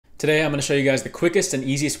Today, I'm going to show you guys the quickest and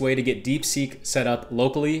easiest way to get DeepSeek set up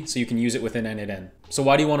locally so you can use it within n8n. So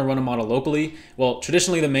why do you want to run a model locally? Well,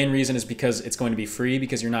 traditionally, the main reason is because it's going to be free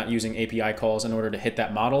because you're not using API calls in order to hit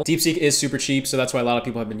that model. DeepSeek is super cheap, so that's why a lot of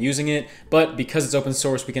people have been using it. But because it's open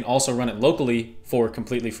source, we can also run it locally for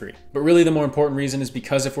completely free. But really, the more important reason is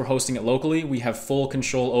because if we're hosting it locally, we have full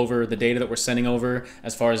control over the data that we're sending over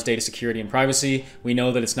as far as data security and privacy. We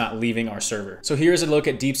know that it's not leaving our server. So here's a look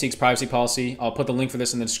at DeepSeek's privacy policy. I'll put the link for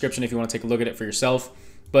this in the description if you want to take a look at it for yourself.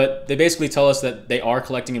 But they basically tell us that they are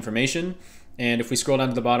collecting information. And if we scroll down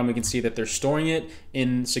to the bottom, we can see that they're storing it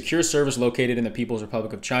in secure servers located in the People's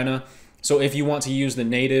Republic of China. So if you want to use the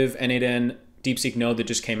native n8n DeepSeek node that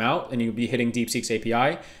just came out and you'll be hitting DeepSeek's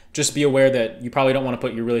API, just be aware that you probably don't want to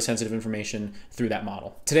put your really sensitive information through that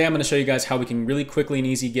model. Today, I'm going to show you guys how we can really quickly and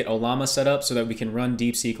easy get Ollama set up so that we can run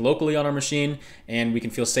DeepSeek locally on our machine and we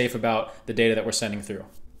can feel safe about the data that we're sending through.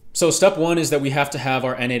 So step one is that we have to have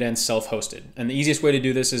our n8n self-hosted. And the easiest way to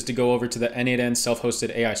do this is to go over to the n8n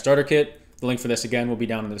self-hosted AI starter kit. The link for this, again, will be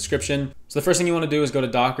down in the description. So the first thing you want to do is go to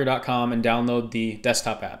docker.com and download the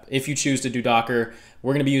desktop app. If you choose to do Docker,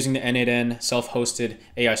 we're going to be using the n8n self-hosted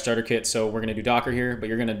AI starter kit. So we're going to do Docker here, but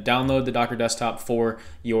you're going to download the Docker desktop for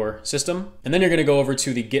your system. And then you're going to go over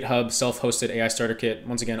to the GitHub self-hosted AI starter kit.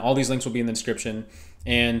 Once again, all these links will be in the description.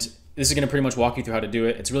 And this is going to pretty much walk you through how to do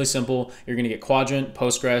it. It's really simple. You're going to get Quadrant,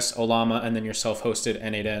 Postgres, Ollama, and then your self-hosted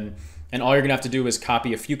n8n. And all you're going to have to do is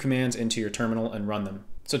copy a few commands into your terminal and run them.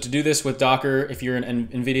 So to do this with Docker, if you're an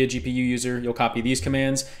NVIDIA GPU user, you'll copy these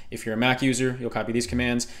commands. If you're a Mac user, you'll copy these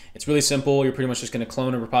commands. It's really simple. You're pretty much just going to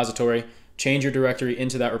clone a repository, change your directory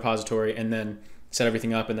into that repository, and then set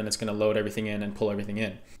everything up, and then it's going to load everything in and pull everything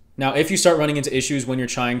in. Now, if you start running into issues when you're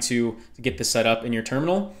trying to get this set up in your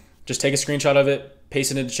terminal, just take a screenshot of it,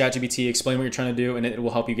 paste it into ChatGPT, explain what you're trying to do, and it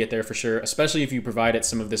will help you get there for sure, especially if you provide it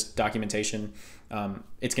some of this documentation.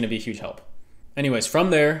 It's going to be a huge help. Anyways,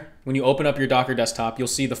 from there, when you open up your Docker desktop, you'll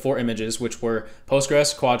see the 4 images, which were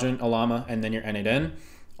Postgres, Quadrant, Ollama, and then your n8n.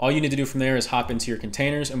 All you need to do from there is hop into your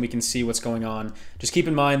containers and we can see what's going on. Just keep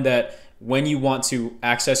in mind that when you want to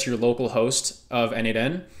access your local host of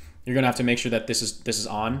n8n, you're going to have to make sure that this is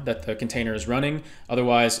on, that the container is running.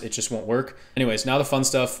 Otherwise, it just won't work. Anyways, now the fun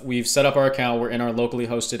stuff. We've set up our account. We're in our locally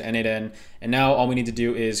hosted n8n. And now all we need to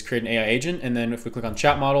do is create an AI agent. And then if we click on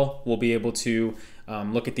chat model, we'll be able to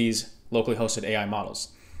look at these locally hosted AI models.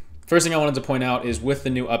 First thing I wanted to point out is with the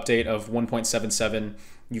new update of 1.77,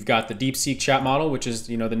 you've got the DeepSeek chat model, which is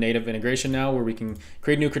the native integration now where we can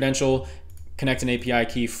create a new credential, connect an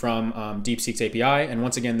API key from DeepSeek's API. And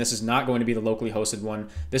once again, this is not going to be the locally hosted one.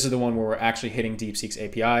 This is the one where we're actually hitting DeepSeek's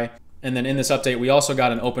API. And then in this update, we also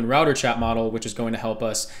got an open router chat model, which is going to help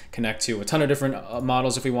us connect to a ton of different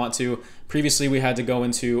models if we want to. Previously, we had to go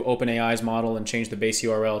into OpenAI's model and change the base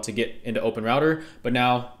URL to get into open router, but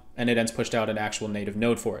now n8n's pushed out an actual native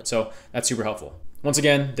node for it. So that's super helpful. Once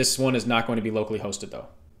again, this one is not going to be locally hosted though.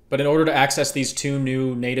 But in order to access these 2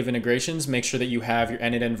 new native integrations, make sure that you have your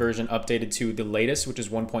n8n version updated to the latest, which is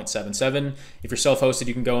 1.77. If you're self-hosted,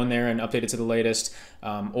 you can go in there and update it to the latest.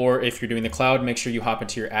 Or if you're doing the cloud, make sure you hop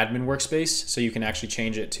into your admin workspace so you can actually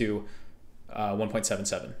change it to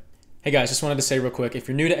 1.77. Hey guys, just wanted to say real quick, if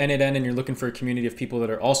you're new to n8n and you're looking for a community of people that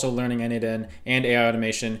are also learning n8n and AI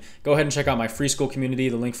automation, go ahead and check out my free school community.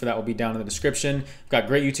 The link for that will be down in the description. I've got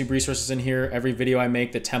great YouTube resources in here. Every video I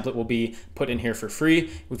make, the template will be put in here for free.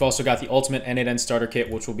 We've also got the ultimate n8n starter kit,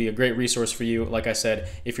 which will be a great resource for you, like I said,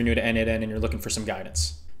 if you're new to n8n and you're looking for some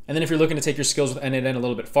guidance. And then if you're looking to take your skills with n8n a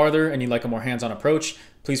little bit farther and you'd like a more hands-on approach,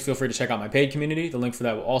 please feel free to check out my paid community. The link for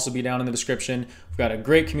that will also be down in the description. We've got a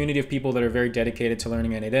great community of people that are very dedicated to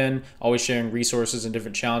learning n8n, always sharing resources and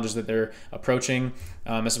different challenges that they're approaching,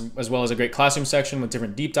 as well as a great classroom section with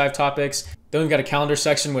different deep dive topics. Then we've got a calendar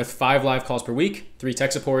section with 5 live calls per week, 3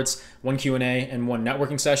 tech supports, 1 Q&A, and 1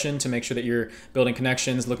 networking session to make sure that you're building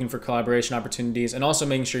connections, looking for collaboration opportunities, and also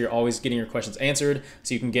making sure you're always getting your questions answered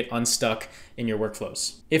so you can get unstuck in your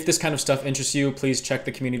workflows. If this kind of stuff interests you, please check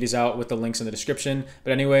the communities out with the links in the description.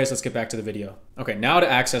 But anyways, let's get back to the video. Okay, now to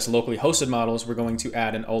access locally hosted models, we're going to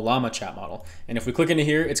add an Ollama chat model. And if we click into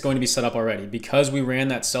here, it's going to be set up already. Because we ran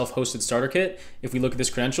that self-hosted starter kit, if we look at this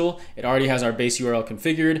credential, it already has our base URL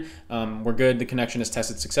configured. We're good, the connection is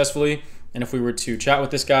tested successfully. And if we were to chat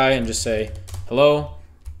with this guy and just say, hello,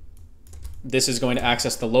 this is going to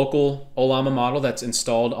access the local Ollama model that's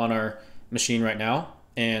installed on our machine right now.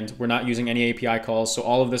 And we're not using any API calls. So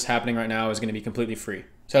all of this happening right now is going to be completely free.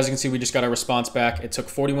 So as you can see, we just got our response back. It took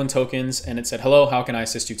 41 tokens and it said, hello, how can I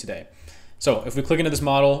assist you today? So if we click into this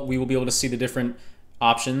model, we will be able to see the different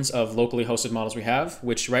options of locally hosted models we have,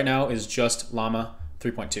 which right now is just Llama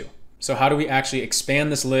 3.2. So how do we actually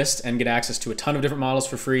expand this list and get access to a ton of different models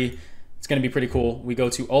for free? It's going to be pretty cool. We go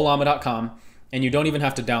to ollama.com, and you don't even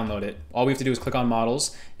have to download it. All we have to do is click on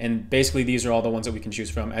models, and basically these are all the ones that we can choose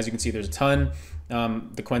from. As you can see, there's a ton.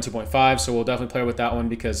 The Quen 2.5, so we'll definitely play with that one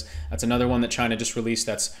because that's another one that China just released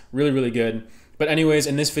that's really, really good. But anyways,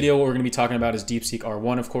 in this video, what we're going to be talking about is DeepSeek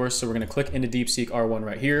R1, of course. So we're going to click into DeepSeek R1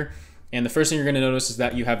 right here. And the first thing you're going to notice is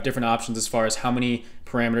that you have different options as far as how many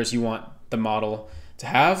parameters you want the model to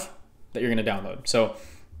have that you're going to download. So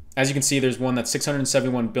as you can see, there's one that's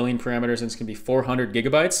 671 billion parameters, and it's going to be 400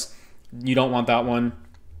 gigabytes. You don't want that one.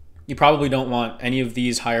 You probably don't want any of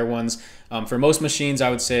these higher ones. For most machines, I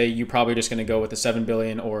would say you're probably just going to go with the 7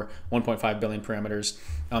 billion or 1.5 billion parameters.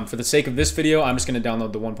 For the sake of this video, I'm just going to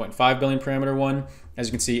download the 1.5 billion parameter one. As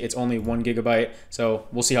you can see, it's only 1 gigabyte, so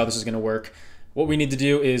we'll see how this is going to work. What we need to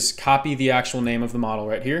do is copy the actual name of the model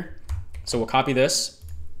right here. So we'll copy this,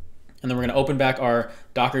 and then we're going to open back our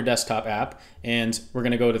Docker desktop app, and we're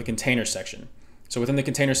going to go to the container section. So within the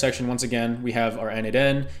container section, once again, we have our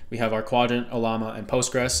n8n, we have our Quadrant, Ollama, and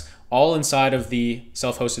Postgres, all inside of the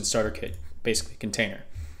self-hosted starter kit, basically container.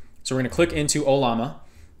 So we're going to click into Ollama,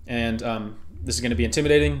 and this is going to be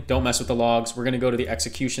intimidating. Don't mess with the logs. We're going to go to the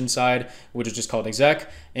execution side, which is just called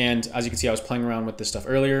exec. And as you can see, I was playing around with this stuff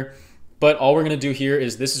earlier. But all we're going to do here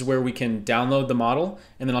is this is where we can download the model,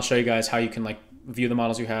 and then I'll show you guys how you can like view the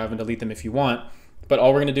models you have and delete them if you want. But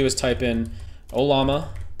all we're going to do is type in Ollama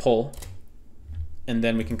pull, and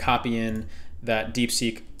then we can copy in that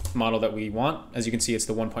DeepSeek model that we want. As you can see, it's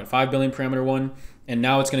the 1.5 billion parameter one. And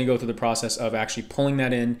now it's going to go through the process of actually pulling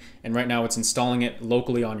that in. And right now it's installing it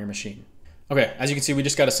locally on your machine. Okay, as you can see, we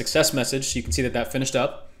just got a success message. So you can see that that finished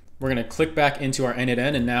up. We're going to click back into our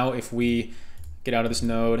n8n. And now if we get out of this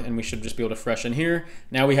node, and we should just be able to fresh in here.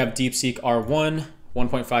 Now we have DeepSeek R1,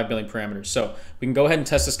 1.5 billion parameters. So we can go ahead and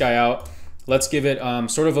test this guy out. Let's give it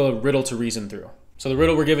sort of a riddle to reason through. So the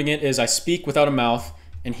riddle we're giving it is, I speak without a mouth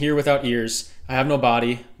and hear without ears. I have no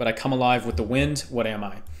body, but I come alive with the wind. What am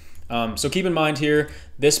I? So keep in mind here,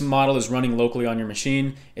 this model is running locally on your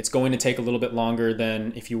machine. It's going to take a little bit longer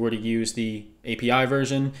than if you were to use the API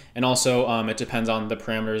version. And also it depends on the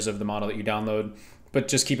parameters of the model that you download. But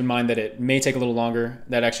just keep in mind that it may take a little longer.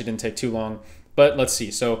 That actually didn't take too long. But let's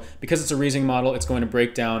see. So because it's a reasoning model, it's going to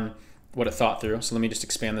break down what it thought through. So let me just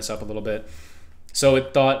expand this up a little bit. So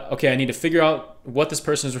it thought, okay, I need to figure out what this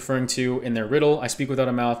person is referring to in their riddle. I speak without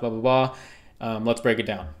a mouth, blah, blah, blah. Let's break it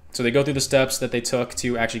down. So they go through the steps that they took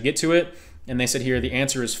to actually get to it. And they said here, the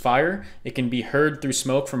answer is fire. It can be heard through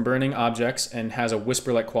smoke from burning objects and has a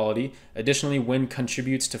whisper-like quality. Additionally, wind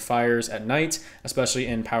contributes to fires at night, especially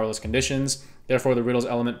in powerless conditions. Therefore, the riddle's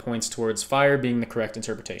element points towards fire being the correct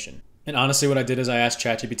interpretation. And honestly, what I did is I asked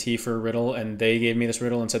ChatGPT for a riddle, and they gave me this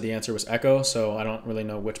riddle and said the answer was echo, so I don't really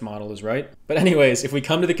know which model is right. But anyways, if we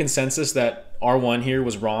come to the consensus that R1 here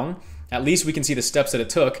was wrong, at least we can see the steps that it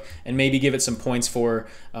took and maybe give it some points for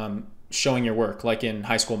showing your work, like in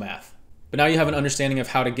high school math. But now you have an understanding of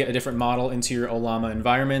how to get a different model into your Ollama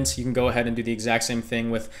environment. You can go ahead and do the exact same thing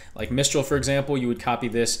with like Mistral, for example. You would copy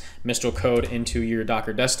this Mistral code into your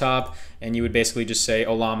Docker desktop, and you would basically just say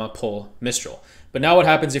Ollama pull Mistral. But now what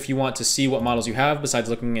happens if you want to see what models you have besides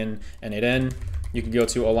looking in n8n? You could go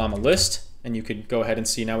to Ollama list, and you could go ahead and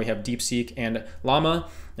see now we have DeepSeek and Llama.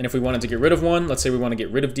 And if we wanted to get rid of one, let's say we want to get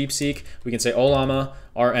rid of DeepSeek, we can say Ollama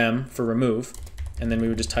RM for remove, and then we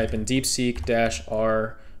would just type in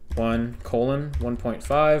DeepSeek-R1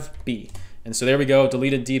 1.5b. And so there we go,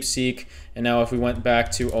 deleted DeepSeek. And now if we went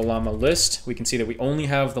back to Ollama list, we can see that we only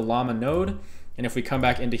have the Llama node. And if we come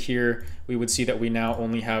back into here, we would see that we now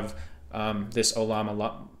only have this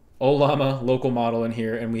Ollama local model in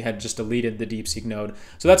here, and we had just deleted the DeepSeek node.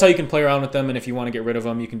 So that's how you can play around with them. And if you want to get rid of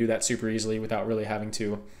them, you can do that super easily without really having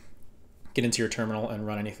to get into your terminal and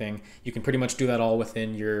run anything. You can pretty much do that all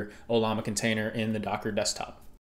within your Ollama container in the Docker desktop.